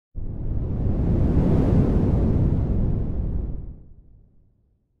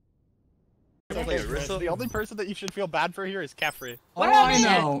the only person that you should feel bad for here is Kephrii. All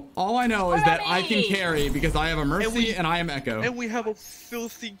I know is that I can carry because I have a Mercy and I am Echo. And we have a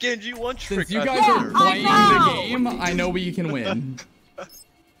filthy Genji one trick. Since you guys are playing the game, I know we can win.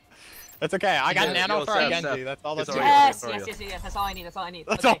 That's okay. I got nano for our Genji. That's all that's Yes. That's all I need.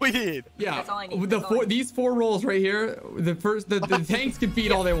 That's all we need. Yeah. That's all I need. These 4 roles right here, the tanks can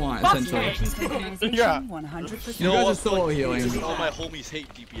feed all they want, essentially. Yeah. 100%. You guys are solo healing. All my homies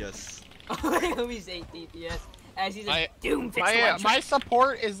hate DPS. All my homies hate DPS. As he's a doom fix my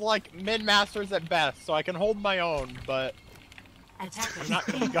support is like mid-masters at best, so I can hold my own, but I'm not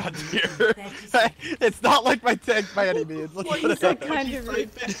gonna be god tier. It's not like my tank by any means. Let's put it that way.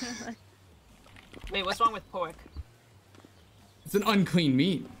 Wait, what's wrong with pork? It's an unclean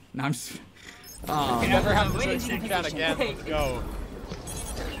meat. No, I'm just. Never have to switch chat again. Let's go.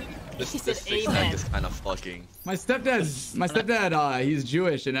 This tank is kind of fucking. My stepdad, he's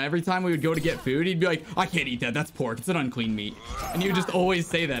Jewish, and every time we would go to get food, he'd be like, "I can't eat that. That's pork. It's an unclean meat." And he would just always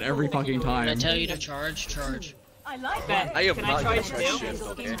say that every fucking time. I tell you to charge. I like that. I have Can not I done charge shit, too?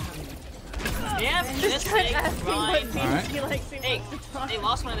 okay? Yeah, this thing, Ryan. Alright. Hey, they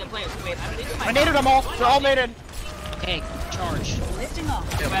lost one of their players. Wait, I naded them all. They're all naded. Okay, charge. Lifting off.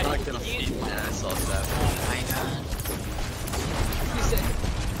 Yeah, I'm not gonna feed that. I saw that.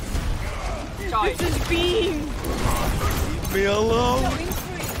 Charge. This is beam. Leave me alone.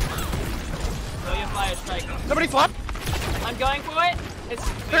 Throw your fire strike. Somebody's left. I'm going for it.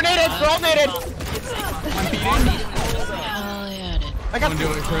 They're naded. They're all naded. I got. Don't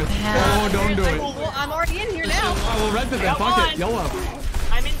do it, Chris. Oh, don't do it. Well, I'm already in here now. Oh, well, res it then. Fuck it. Yellow.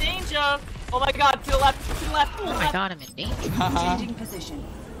 I'm in danger. Oh my god, to the left, to the left. Oh my god, I'm in danger. Changing position.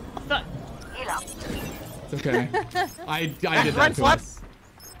 It's okay. I did that to us.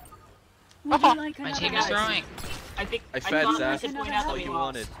 Would you like My another team is throwing. I think I fed thought Zach. we should point That's out all that we you lost.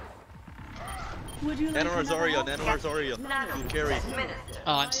 wanted. Would you like Nano another Rosario, Nano Rosario. You carry.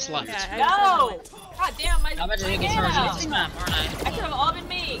 Oh, I'm slept. No! God damn, my I'm about to take a charge off this map, aren't I? That could have all been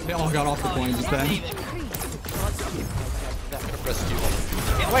me. They all got off the point just then.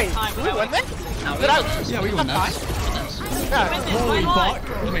 Wait, we won this? No, we Did I- won this. Yeah, we won that. Yeah. Holy fuck.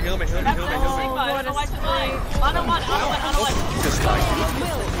 Heal me, heal me, heal me, heal me, heal me. I don't know why it's playing. On a one. Just die.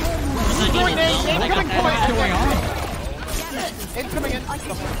 What the fuck is going on? Incoming in.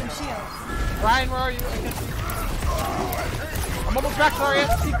 Ryan, where are you? I'm almost back, Zarya.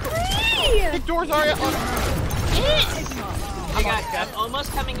 Big doors, Zarya. Hey guys, I'm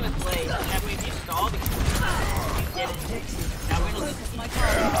almost coming with Blaze. Have we stalled? We did it. Now we're gonna lose.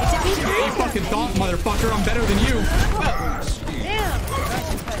 You fucking thought, motherfucker, I'm better than you.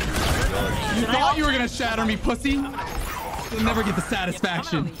 You thought you were gonna shatter me, pussy. You'll never get the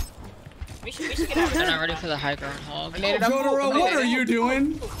satisfaction. We should get out of They're here. not ready for the high ground hog. Jotaro, what are you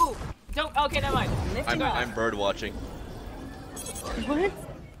doing? Ooh. Don't. Okay, never mind. I'm bird watching. What?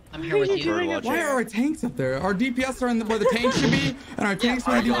 I'm here with you. Bird watching. Why are our tanks up there? Our DPS are in where the tanks should be, and our tanks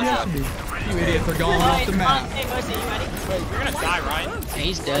where the DPS should be. You idiots are going off the map. Hey, Mercy, you ready? Wait, you're gonna die, Ryan. Yeah,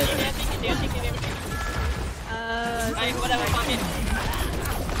 he's dead. Alright, whatever, fuck it.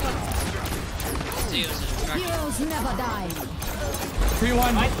 Heroes never die.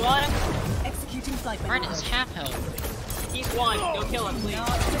 3-1. Right, one. Executing flight Martin is half health. He's one. Go kill him, please.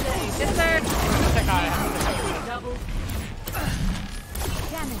 Yes, sir. Double.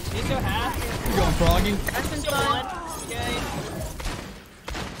 He's so half. You going, Froggy? That's been Still fun. one. Okay.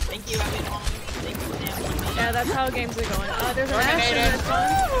 Thank you, I've been home. Thank you, Sam. Yeah, that's how games are going. There's an Ash in their spawn.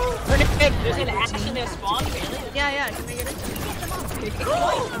 There's an Ash in their spawn, really? Yeah, can we get it?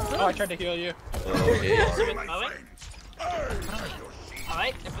 Oh, I tried to heal you.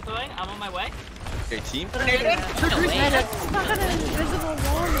 Alright, if we're throwing, I'm on my way. Okay, team. It's not an invisible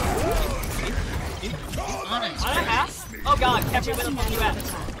wall. On a half? Oh god, Kephrii, where the fuck you at?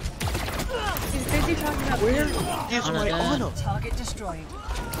 He's busy talking about where Here's my honor. target destroyed.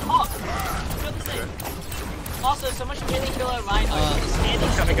 Oh, feel the same. Also, someone should really kill a Rhino. Just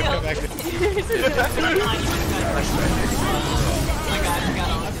standing Coming still. back. Oh my god, I got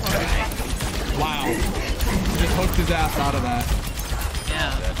off. Wow. Just hooked his ass out of that.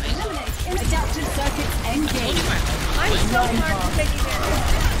 Yeah. Adaptive circuits engaged. I'm so hard for taking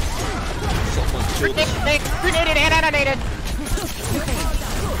Grenaded and animated.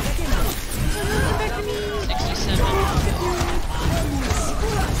 67.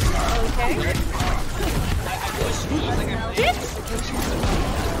 Okay.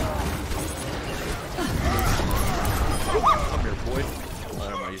 Come here, boy. Oh,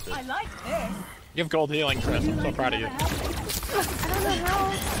 never mind, you did. I like this. You have gold healing, Chris. I'm so proud of you. I don't know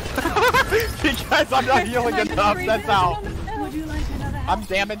how. Because I'm not healing enough, that's how. Would you like another I'm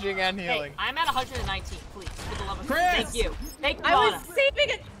damaging and Hey, healing. I'm at 119, please. For the love of Chris! Thank you. Thank you, I was Anna. saving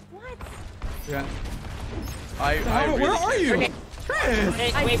it. What? Yeah. I Oh, really where are you? Chris!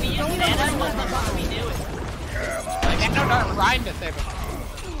 Hey, wait, we used mana? What the fuck are we doing? No, Ryan to save him.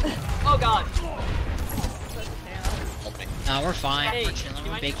 Oh god. No, we're fine. Hey, We're chilling. you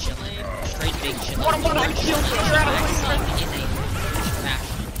We're might big be chilling. late. Straight big chilling. What about I killed you? You're out of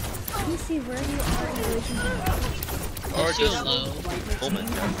Let me see where you are in relation to Or Still just low. moment.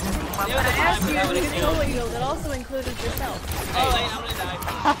 There was I a time asked you without to a get heal. solo heal. That also included yourself. Oh, wait, I'm gonna die.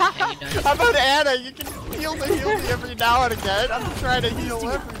 Hey, you know, How about Anna? You can heal me every now and again. I'm trying to heal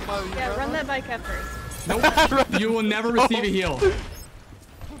everybody. Yeah, run that by Kephrii. Nope. You will never receive a heal.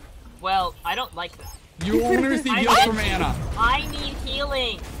 Well, I don't like that. You will only receive heals from Anna. I need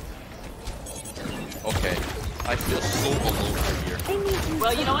healing. Okay. I feel so alone here.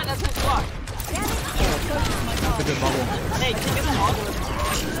 Well, you know what? That's what you are. That's a good bubble. Hey, can you get the hog?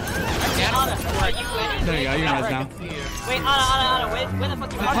 Anna, are you winning? There you go. You're nice now. Wait, Anna, where the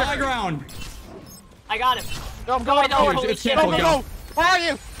fuck you High ground. I got him. Go, No, I don't. Huge, Holy it's shit. careful, go, go. Where are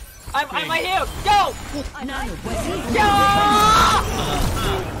you? I'm right here. Go! Go!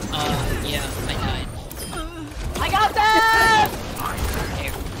 yeah, I died. I got them!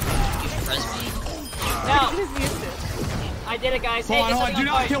 Here, you should res me. No. I did it, guys. Hold Hey, on. Do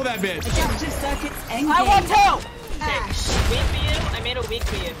not kill that bitch. I want to! Okay, weak for you. I made a weak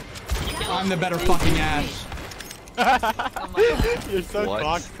for you. You kill I'm him? the better fucking Ash. Oh my god. You're so What?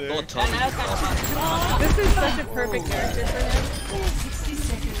 toxic. Don't tell me. That was kind of This is such a perfect character for him. You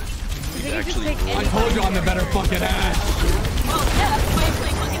can just Actually, take I any. told you I'm the better fucking Ash. Well, yeah, that's why I play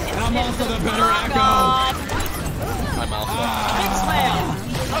fucking hit. And I'm also the better Oh, Echo. God. I'm alpha. Big slam.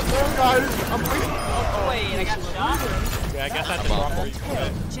 Oh, guys. I'm bleeding. Oh, wait, I got shot. Yeah, I guess that's I'm a alpha. problem.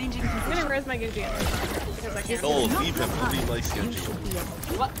 I'm gonna res my Genji because I can't. No, leave him. Nobody likes Genji.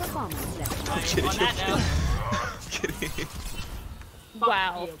 What? I'm kidding. On that note. Kidding.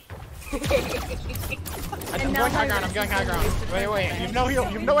 Wow. I'm going high ground. I'm going high ground. Wait. You have no heal. You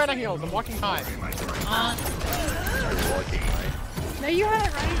have no Anna heals. I'm walking high. No, you had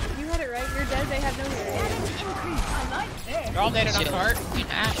it right. You had it right. You're dead. They have no heal. They're all nated on cart. Dude,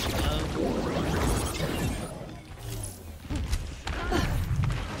 Ash, though.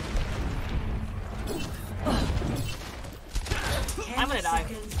 I'm gonna die.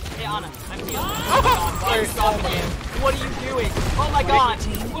 Hey, Anna, I'm healed. Oh my god, why are you stopping me? What are you doing? Oh my god,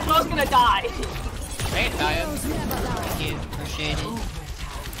 we're both gonna die. I ain't dying. Thank you. Appreciate it.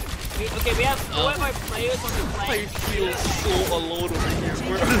 Okay, we have 4 of our players on the I plane. feel so alone over here.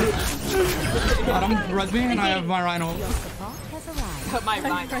 Got him. Res me, and I have my Rhino. My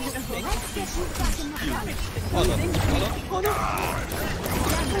mind.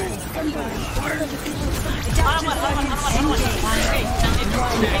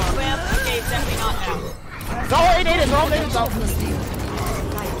 Okay, it's definitely not now. They're all nated. They're all nated.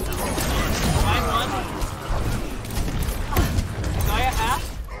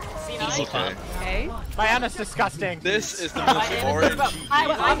 Easy pop. Okay. My Anna's disgusting. This is the most RNG. I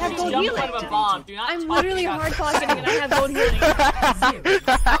have have gold to jump healing. out of a bomb. Do not I'm talk literally about hard clocking and I have gold healing.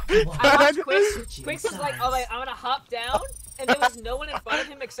 I watched Quicks. Quicks was like, oh, wait, I'm gonna hop down, and there was no one in front of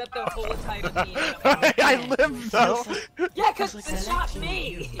him except the whole entire team. I live though. Yeah, cause it shot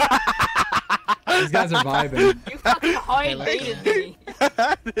me. These guys are vibing. You fucking hard baited me.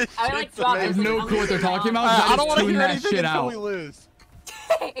 I like dropped I have no clue what they're talking about. I 'cause I don't want just to tune hear that anything shit until out. we lose.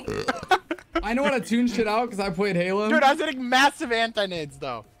 I know how to tune shit out because I played Halo. Dude, I was hitting massive anti-nades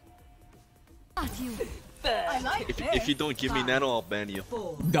though. If you don't give me nano, I'll ban you.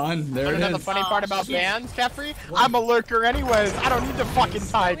 Done. There You it know the is. funny part about bans, Kephrii? I'm a lurker anyways. I don't need to fucking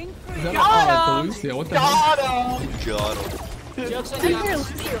type. Is that Got him! Lucio? What the hell? Got him! God. Jokes on I'm you. here,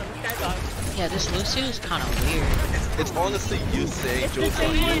 Lucio. This guy's awesome. Yeah, this Lucio is kind of weird. It's honestly you saying jokes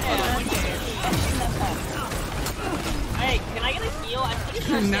on me. Hey, can I get a heal? I'm pretty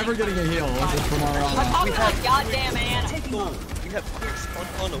sure You're never getting a heal from our I'm on. talking about goddamn Anna. No, we have Quicks on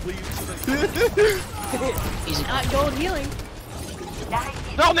what are you doing? Easy pop. Not gold healing.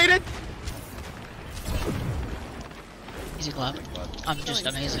 They're all nated! Easy clap. I'm just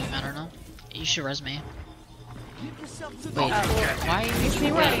amazing. I don't know. You should res me. Wait, why are you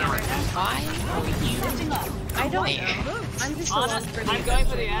see where I am wait, why are I don't Wait. know. I'm just a Anna, lost for I'm going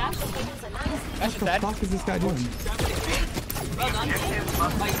for the ash. That's What the dead. fuck is this guy doing? Well done. My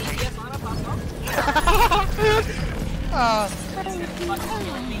DPS Anna popped off.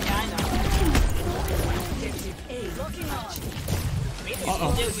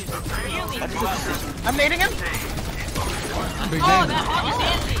 Uh-oh. I'm nading him! Big Oh, game. that hog is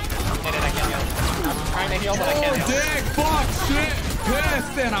dancing. I can't heal. I'm trying to heal, but I can't heal. Dick, fuck, shit,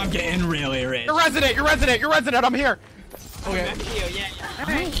 Then I'm getting really rich. You're resident. You're resident. You're resident. I'm here. Okay.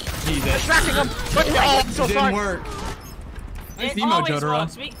 Jesus. Distracting him. Oh, I'm so Didn't sorry. work. Nice emo, Jotaro.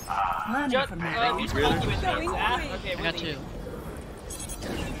 I got 2.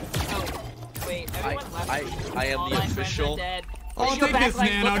 I am the official. I'll take this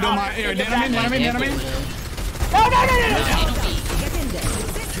nano. Don't mind. Here, nano me. No.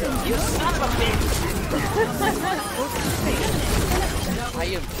 You son of a bitch! I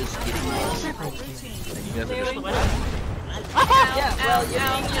am just getting lost. You guys are just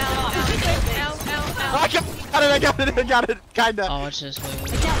I got it. Kinda. Oh, it's this way.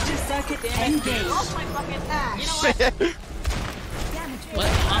 Adaptive circuit engaged. Oh my fucking. You know what? What?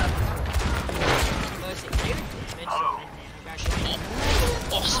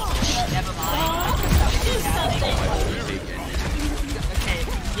 Never mind. Okay,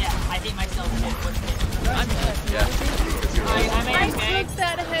 yeah, I think myself too. yeah. I took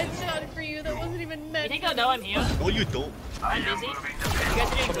that headshot for you. That wasn't even meant. You think I'll know I'm here? No, you don't. I'm busy. You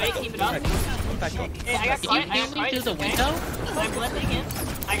guys are doing great. Keep it up. Hey, I got Can you heal me through the window? I'm blending in.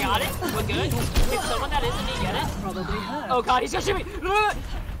 I got it. We're good. If someone that isn't me get it. Probably her. Oh god, he's gonna shoot me. Alright,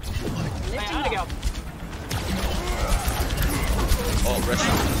 I'm gonna go. Oh, rest.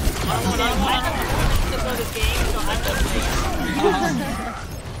 I don't know this game, so I'm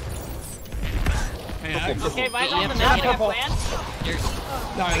Hey, okay, mine's on the map. I got plans.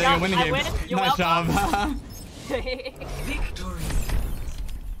 Alright, there you go. Win the game. Nice job.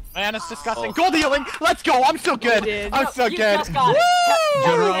 Man, it's disgusting. Gold healing. Let's go. I'm so good. I'm so You good. just got it.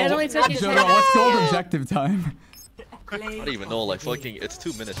 Jotaro, what's gold objective time? I don't even know, like fucking, it's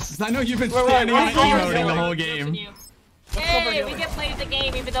 2 minutes. I know you've been standing on emoting the whole game. Hey, we can play the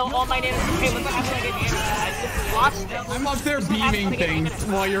game even though all my names are okay. Look what I'm gonna get here. I just watched them. I'm up there beaming things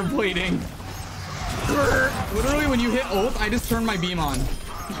while you're bleeding. Literally, when you hit ult, I just turn my beam on.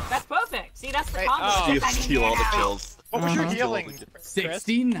 That's perfect. See, that's the combo. Steal all the kills. What was your healing?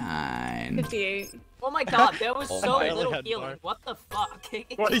 69. 58. Oh my god, there was so my little head healing. bar. What the fuck?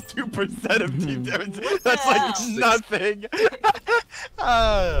 22% of team damage. That's hell? like nothing.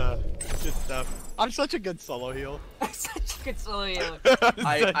 Good stuff. I'm such a good solo heal. Such a good solo healer. I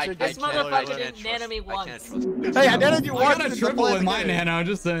This can't motherfucker trust. didn't nano me I can't once. trust. Hey, I nanoed you I once. got a in the triple play in my game. nano,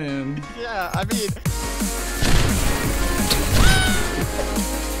 just saying. Yeah, I mean.